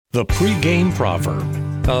The pregame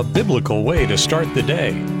proverb, a biblical way to start the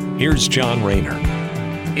day. Here's John Rayner.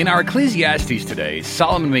 In our Ecclesiastes today,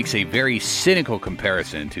 Solomon makes a very cynical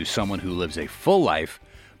comparison to someone who lives a full life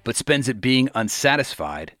but spends it being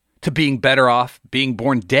unsatisfied to being better off being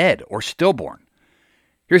born dead or stillborn.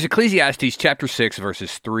 Here's Ecclesiastes Chapter 6,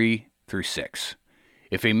 verses 3 through 6.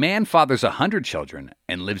 If a man fathers 100 children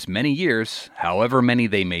and lives many years, however many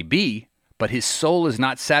they may be, but his soul is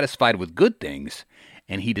not satisfied with good things,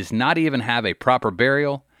 and he does not even have a proper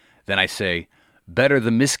burial, then I say, better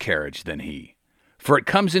the miscarriage than he. For it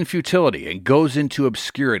comes in futility and goes into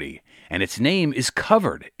obscurity, and its name is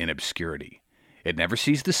covered in obscurity. It never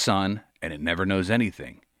sees the sun, and it never knows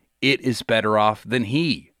anything. It is better off than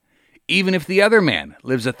he. Even if the other man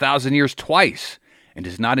lives 1,000 years twice and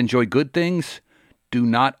does not enjoy good things, do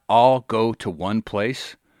not all go to one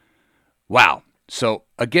place? Wow. So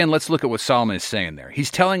again, let's look at what Solomon is saying there.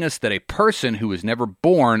 He's telling us that a person who is never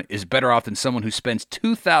born is better off than someone who spends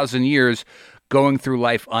 2,000 years going through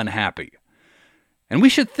life unhappy. And we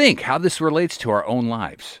should think how this relates to our own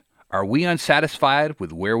lives. Are we unsatisfied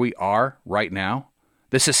with where we are right now?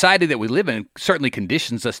 The society that we live in certainly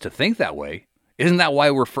conditions us to think that way. Isn't that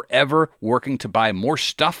why we're forever working to buy more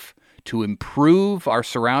stuff to improve our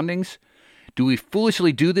surroundings? Do we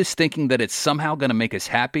foolishly do this thinking that it's somehow going to make us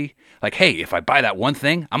happy? Like, hey, if I buy that one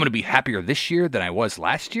thing, I'm going to be happier this year than I was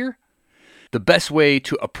last year? The best way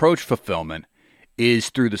to approach fulfillment is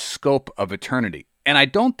through the scope of eternity. And I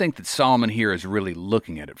don't think that Solomon here is really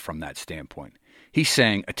looking at it from that standpoint. He's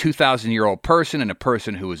saying a 2,000-year-old person and a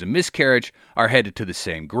person who is a miscarriage are headed to the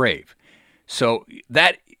same grave. So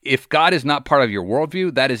that, if God is not part of your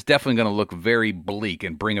worldview, that is definitely going to look very bleak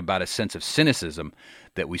and bring about a sense of cynicism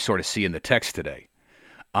that we sort of see in the text today.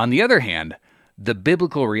 On the other hand, the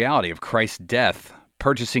biblical reality of Christ's death,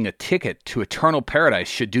 purchasing a ticket to eternal paradise,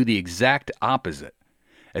 should do the exact opposite.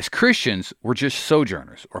 As Christians, we're just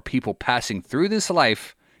sojourners, or people passing through this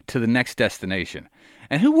life to the next destination.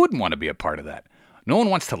 And who wouldn't want to be a part of that? No one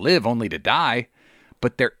wants to live only to die,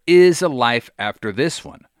 but there is a life after this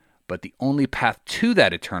one. But the only path to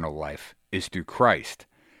that eternal life is through Christ.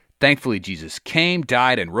 Thankfully, Jesus came,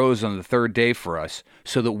 died, and rose on the third day for us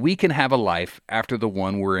so that we can have a life after the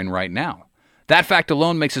one we're in right now. That fact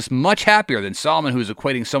alone makes us much happier than Solomon, who is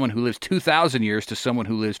equating someone who lives 2,000 years to someone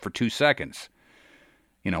who lives for 2 seconds.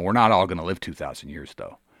 You know, we're not all going to live 2,000 years,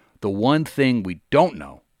 though. The one thing we don't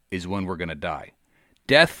know is when we're going to die.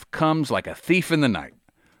 Death comes like a thief in the night.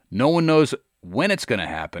 No one knows when it's going to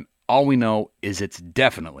happen. All we know is it's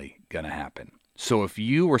definitely going to happen. So if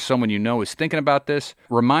you or someone you know is thinking about this,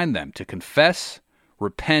 remind them to confess,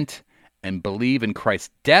 repent, and believe in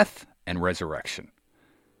Christ's death and resurrection.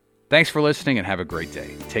 Thanks for listening and have a great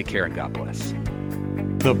day. Take care and God bless.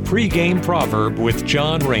 The pregame proverb with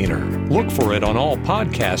John Rayner. Look for it on all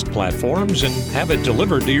podcast platforms and have it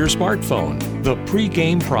delivered to your smartphone. The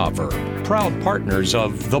pregame proverb, proud partners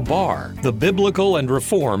of The Bar, the Biblical and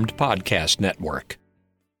Reformed Podcast Network.